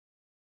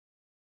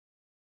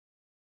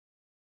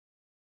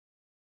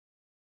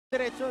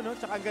Diretso, no?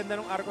 Tsaka ang ganda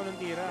ng arko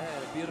ng tira.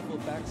 Yeah, beautiful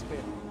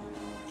backspin.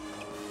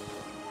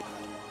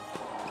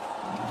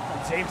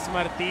 James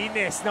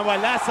Martinez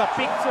nawala sa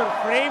picture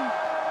frame.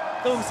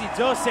 Itong si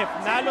Joseph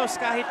Nalos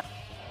kahit...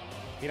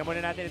 Tingnan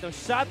muna natin itong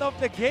shot of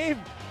the game.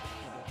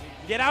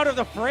 Get out of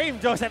the frame,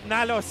 Joseph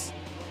Nalos.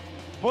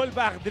 Ball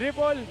back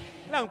dribble.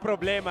 Lang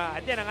problema.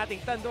 At yan ang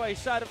ating Tanduay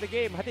shot of the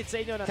game. Hatid sa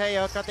inyo na...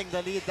 Teo cutting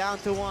the lead down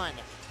to 1.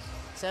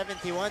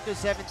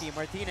 71-70.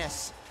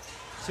 Martinez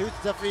shoots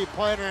the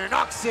three-pointer,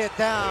 knocks it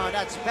down.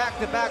 That's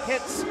back-to-back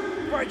hits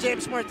for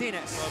James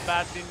Martinez. Well,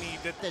 badly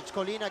needed.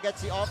 Colina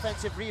gets the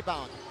offensive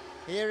rebound.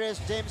 Here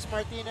is James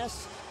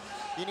Martinez.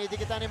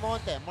 Dinidikitan ni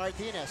Monte.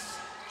 Martinez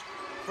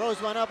throws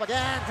one up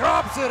again,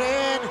 drops it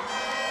in.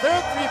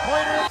 Third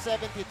three-pointer,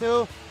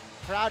 72.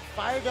 Crowd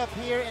fired up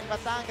here in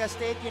Batangas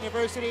State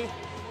University.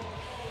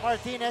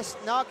 Martinez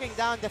knocking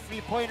down the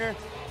three-pointer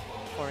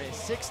for his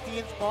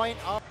 16th point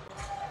up.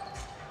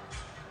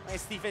 May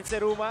Stephen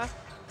Seruma.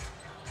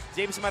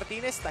 James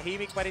Martinez,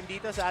 tahimik pa rin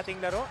dito sa ating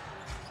laro.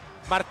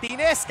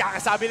 Martinez,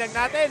 kakasabi lang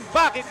natin,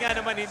 bakit nga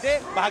naman hindi?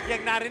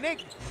 Bahagyang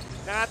narinig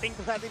ng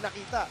ating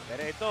nakita.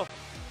 Pero ito,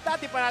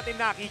 dati pa natin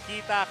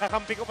nakikita,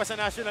 kakampi ko pa sa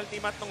national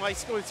team at nung high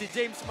school, si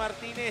James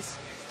Martinez.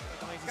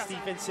 Ito ngayon si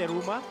Stephen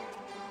Seruma.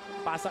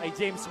 Pasa kay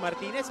James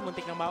Martinez,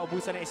 muntik na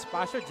maubusan ng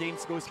espasyo.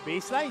 James goes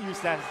baseline,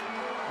 use that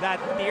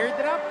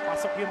teardrop.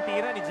 Pasok yung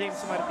tira ni James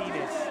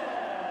Martinez.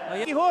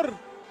 Ihor,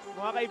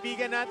 mga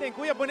kaibigan natin,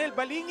 Kuya Bonel,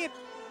 balingit.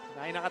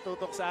 Ay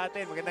nakatutok sa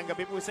atin. Magandang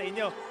gabi po sa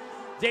inyo.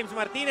 James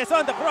Martinez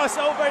on the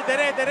crossover.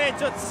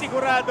 Dire-diretso.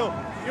 Sigurado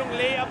yung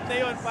layup na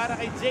yon para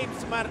kay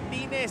James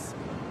Martinez.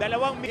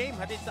 Dalawang game.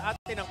 Hatid sa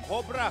atin ng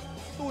Cobra.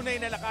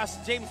 Tunay na lakas.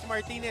 James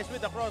Martinez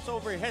with the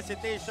crossover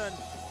hesitation.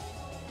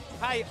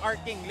 High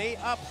arcing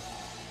layup.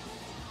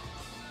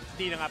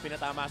 Hindi na nga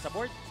pinatama sa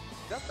board.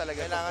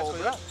 Talaga ng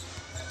Cobra.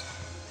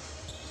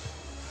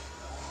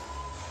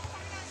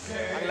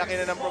 Ang laki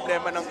na ng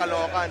problema ng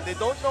Caloocan. They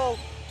don't know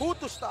who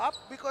to stop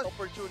because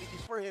opportunities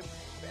for him.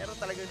 Pero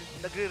talagang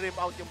nagre-rim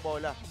out yung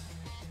bola.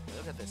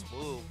 Look at this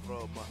move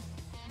from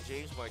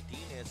James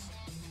Martinez.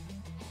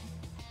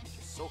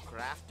 Just so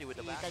crafty with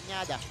the back.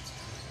 Cañada.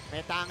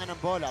 May tangan ng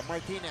bola.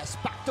 Martinez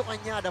back to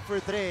Cañada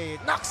for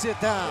three. Knocks it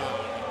down.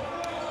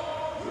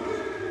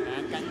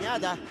 And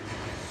Cañada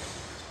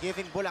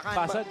giving Bulacan.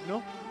 Pasad,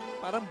 no?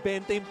 Parang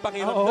 20 yung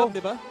pakiramdam,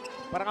 di ba?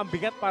 Parang ang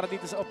bigat para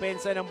dito sa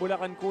opensa ng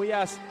Bulacan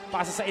Kuyas.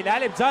 Pasa sa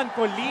ilalim. John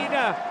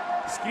Colina.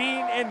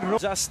 Screen and roll.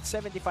 Just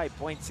 75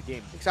 points a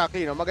game.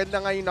 Exactly. No?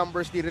 Maganda nga yung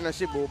numbers dito ng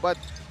Cebu. But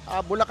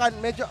Bulacan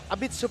medyo a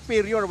bit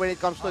superior when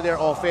it comes to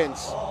their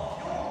offense.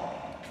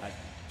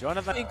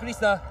 Jonathan. Increase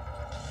the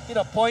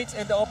points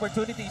and the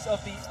opportunities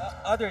of the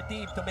other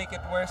team to make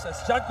it worse as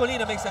John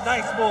Colina makes a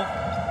nice move.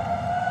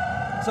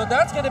 So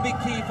that's going to be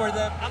key for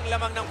them. Ang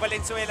lamang ng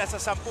Valenzuela sa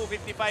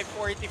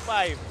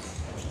 10-55-45.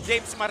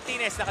 James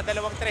Martinez,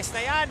 nakadalawang tres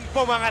na yan.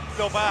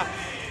 Pumangatlo ba?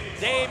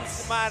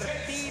 James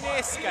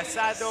Martinez,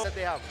 kasado. That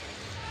they have.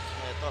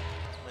 Ito,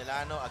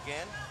 Milano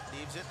again.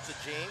 Leaves it to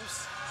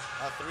James.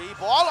 A three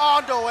ball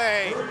on the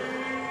way.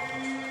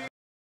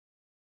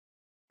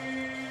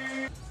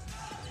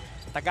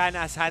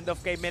 Taganas, handoff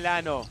kay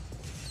Milano.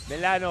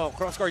 Milano,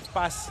 cross-court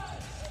pass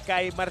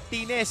kay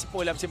Martinez.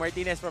 Pull up si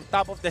Martinez from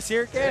top of the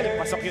circle.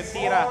 Pasok yung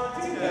tira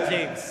ni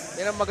James.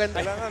 Yan ang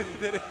maganda.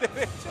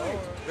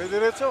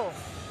 Diretso.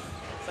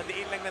 Sa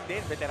diin lang ng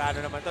din, veterano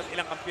naman to.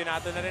 Ilang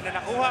kampyonato na rin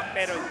na nakuha.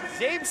 Pero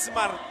James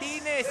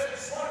Martinez,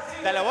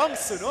 dalawang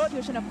sunod.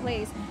 Of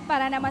plays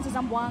para naman sa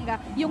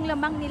Zamboanga. Yung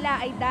lamang nila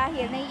ay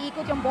dahil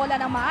naiikot yung bola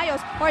ng maayos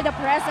for the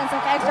presence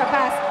of extra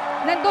pass.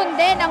 Nandun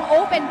din ang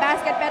open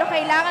basket pero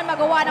kailangan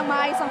magawa ng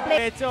maayos ang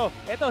play.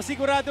 Ito,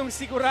 siguradong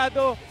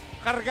sigurado.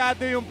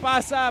 Kargado yung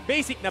pasa.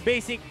 Basic na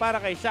basic para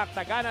kay Shaq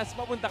Taganas.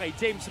 Papunta kay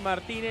James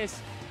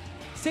Martinez.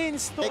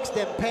 Makes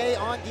them pay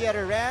on the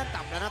other end.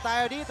 Tapla na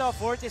tayo dito.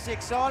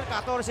 46 all,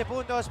 14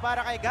 puntos para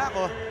kay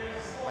Gako.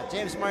 At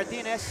James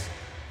Martinez,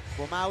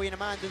 bumawi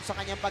naman dun sa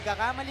kanyang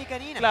pagkakamali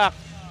kanina.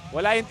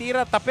 Wala yung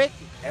tira, tapik.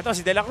 Ito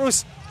si De La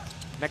Cruz.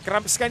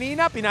 Nag-cramps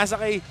kanina, pinasa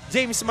kay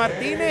James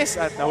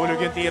Martinez at nahulog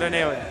yung tira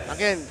na yun.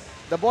 Again,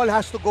 the ball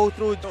has to go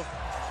through.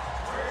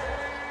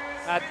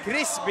 At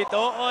Chris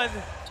Bitoon.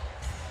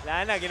 Wala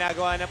na,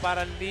 ginagawa na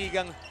parang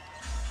ligang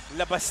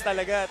labas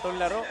talaga itong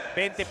laro.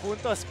 20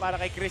 puntos para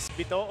kay Chris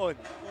Bitoon.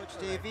 Coach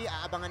TV,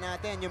 aabangan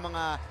natin yung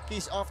mga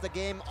keys of the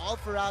game all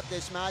throughout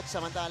this match.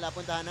 Samantala,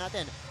 puntahan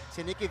natin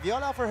si Nikki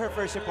Viola for her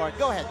first report.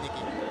 Go ahead,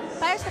 Nikki.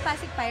 Para sa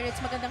Pasig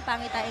Pirates, magandang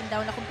pangitain daw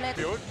na kumpleto.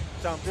 Yun,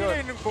 champion.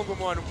 Sino yung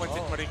gumawa ng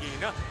Pancit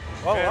Marikina?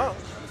 Wow,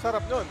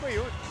 sarap nun.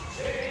 Yun.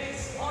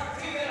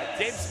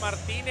 James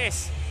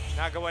Martinez,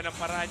 nagawa ng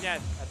paraan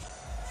yan.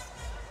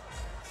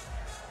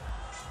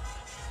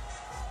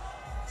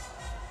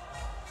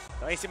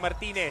 Okay, si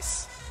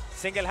Martinez.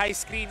 Single high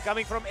screen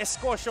coming from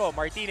Escocio.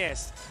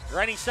 Martinez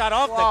running shot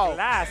off the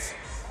glass.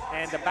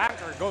 And the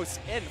banker goes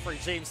in for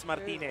James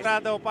Martinez.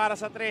 Sigurado para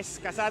sa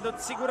tres. Kasado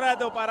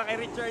sigurado para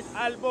kay Richard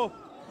Albo.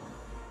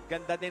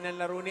 Ganda din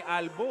ang laro ni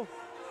Albo.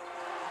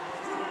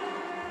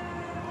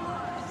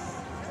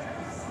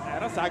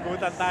 Pero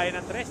sagutan tayo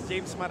ng tres.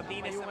 James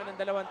Martinez naman ng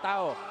dalawang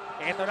tao.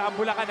 Ito na ang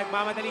Bulacan.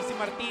 Nagmamadali si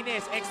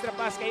Martinez. Extra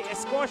pass kay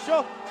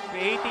Escocio.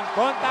 Creating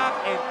contact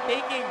and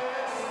taking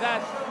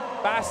that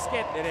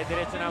basket.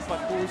 Dire-diretso na ang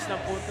pag-push ng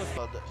puntos.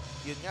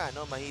 Yun nga,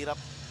 no, mahirap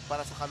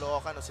para sa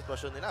Caloocan ang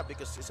sitwasyon nila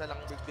because isa lang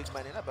big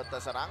man nila, but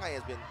Sarangay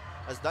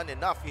has done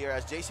enough here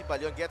as JC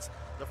Balion gets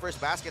the first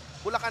basket.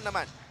 Bulacan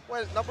naman,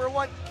 well, number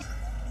one.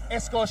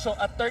 Escocio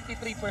at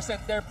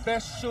 33%, their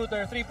best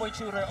shooter, 3-point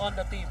shooter on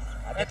the team.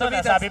 At ito na,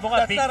 sabi mo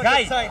nga, big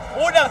guy.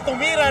 Unang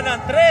tumira ng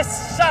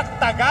 3 shot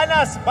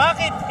Taganas.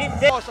 Bakit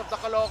hindi? Of the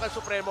Caloocan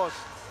Supremos.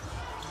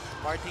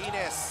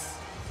 Martinez,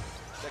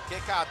 the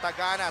kick out,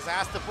 Taganas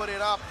has to put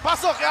it up.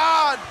 Pasok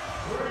yan!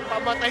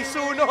 Pamatay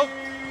sunog.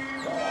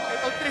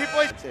 Itong 3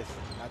 points.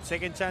 At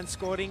second chance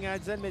scoring nga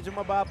dyan, medyo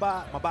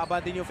mababa.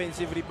 Mababa din yung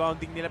offensive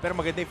rebounding nila, pero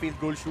maganda yung field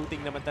goal shooting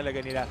naman talaga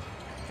nila.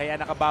 Kaya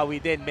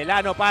nakabawi din.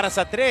 Melano para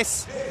sa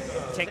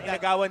 3. Check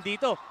nagawan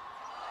dito.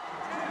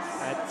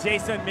 At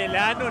Jason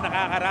Melano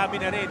nakakarami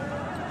na rin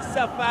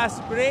sa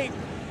fast break.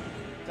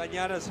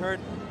 Cañada's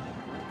hurt.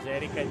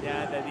 Jerry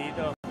Cañada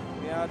dito.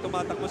 Kaya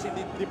tumatakbo si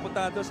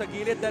Diputado sa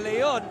gilid na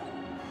Leon.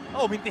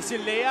 Oh, mintis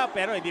yung layup,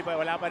 pero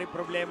wala pa rin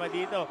problema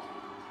dito.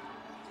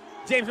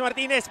 James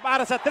Martinez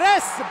para sa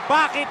 3.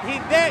 Bakit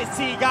hindi?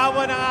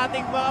 Sigawan ng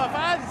ating mga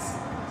fans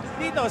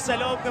dito sa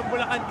loob ng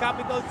Bulacan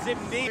Capital Gym.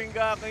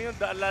 Ngayon,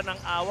 dala ng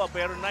awa,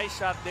 pero nice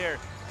shot there.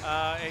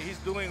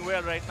 He's doing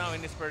well right now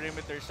in his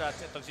perimeter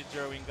shots. Itong si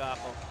Jerwin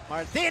Gako.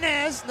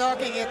 Martinez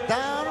knocking it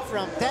down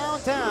from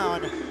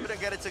downtown. Couldn't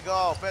get it to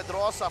go.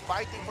 Pedrosa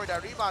fighting for the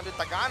rebound with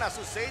Taganas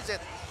who saves it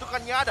to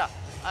Cañada.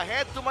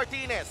 Ahead to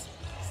Martinez.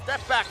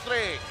 Step back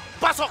 3.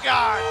 Pasok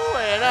yan!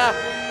 Buena.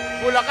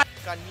 Bulacan.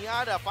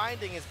 Cañada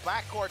finding his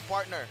backcourt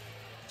partner.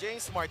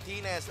 James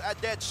Martinez, a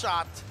dead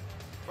shot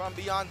from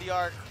beyond the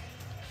arc.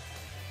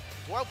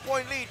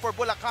 12-point lead for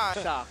Bulacan.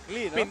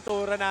 Exactly, no?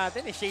 Pintura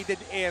natin, shaded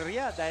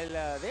area dahil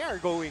they are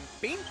going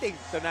painting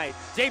tonight.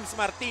 James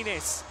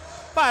Martinez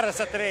para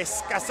sa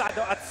 3.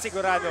 Kasado at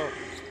sigurado.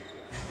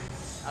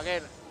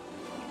 Again,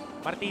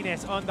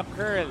 Martinez on the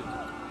curl.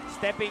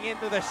 Stepping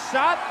into the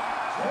shot.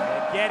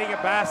 And getting a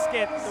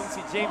basket. Itong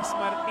si James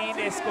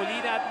Martinez,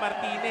 Colina at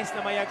Martinez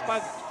na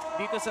mayagpag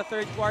dito sa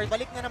third quarter.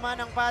 Balik na naman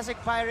ang Pasig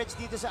Pirates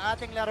dito sa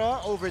ating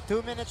laro. Over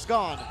 2 minutes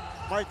gone.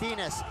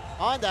 Martinez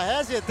on the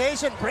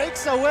hesitation,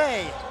 breaks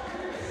away.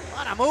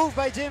 On a move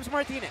by James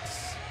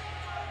Martinez.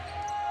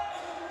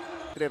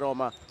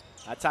 Roma.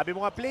 At sabi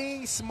mo nga,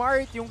 playing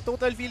smart, yung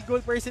total field goal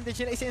percentage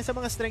na isa sa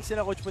mga strengths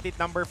nila, Coach Putit.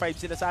 Number 5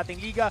 sila sa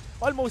ating liga.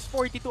 Almost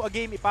 42 a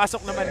game.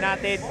 Ipasok naman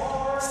natin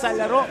sa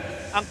laro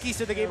ang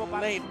keys to the game of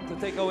Late to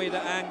take away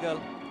the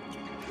angle.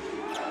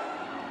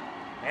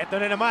 Eto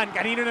na naman.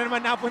 Kanino na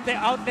naman napunta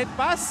yung outlet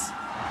pass?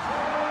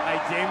 Ay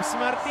James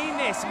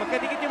Martinez.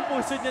 Magkadikit yung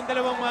puso niyang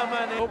dalawang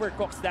mama.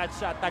 Overcooks that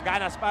shot.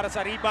 Taganas para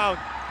sa rebound.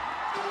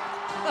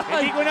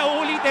 Hindi ko na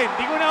uulitin.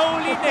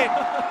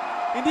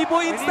 Hindi po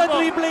instant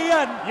replay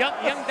yan.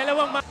 Yung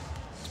dalawang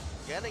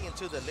Getting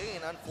into the lane,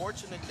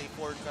 unfortunately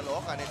for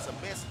Caloocan, it's a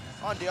miss.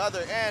 On the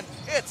other end,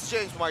 it's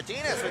James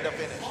Martinez with the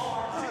finish.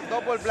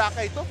 Double block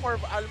ito for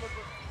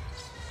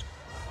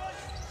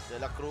De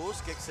La Cruz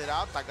kicks it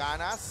out.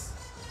 Taganas.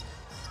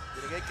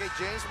 Binigay kay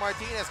James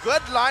Martinez.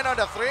 Good line on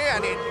the 3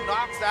 and he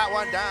knocks that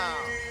one down.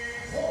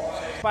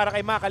 para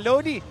kay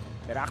Macaloni.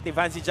 Pero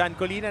activehan si John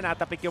Colina.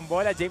 Natapik yung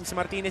bola. James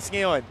Martinez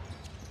ngayon.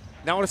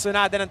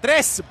 Nangursunada ng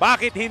 3.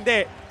 Bakit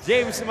hindi?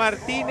 James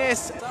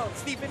Martinez.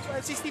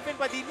 Si Stephen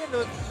Padilla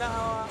nun,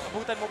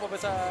 naabutan mo pa ba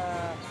sa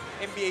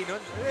NBA nun?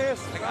 Yes.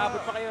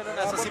 Nag-aabot pa kayo nun,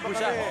 nasa Cebu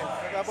siya.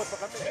 Nag-aabot pa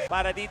kami.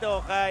 Para dito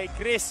kay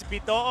Chris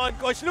Bitoon.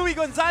 Coach Louie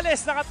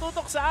Gonzalez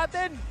nakatutok sa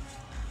atin.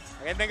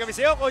 Magandang gabi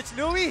sa iyo, Coach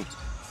Louie.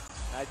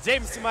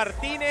 James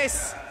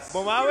Martinez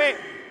bumawi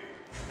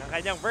ng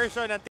kanyang version ng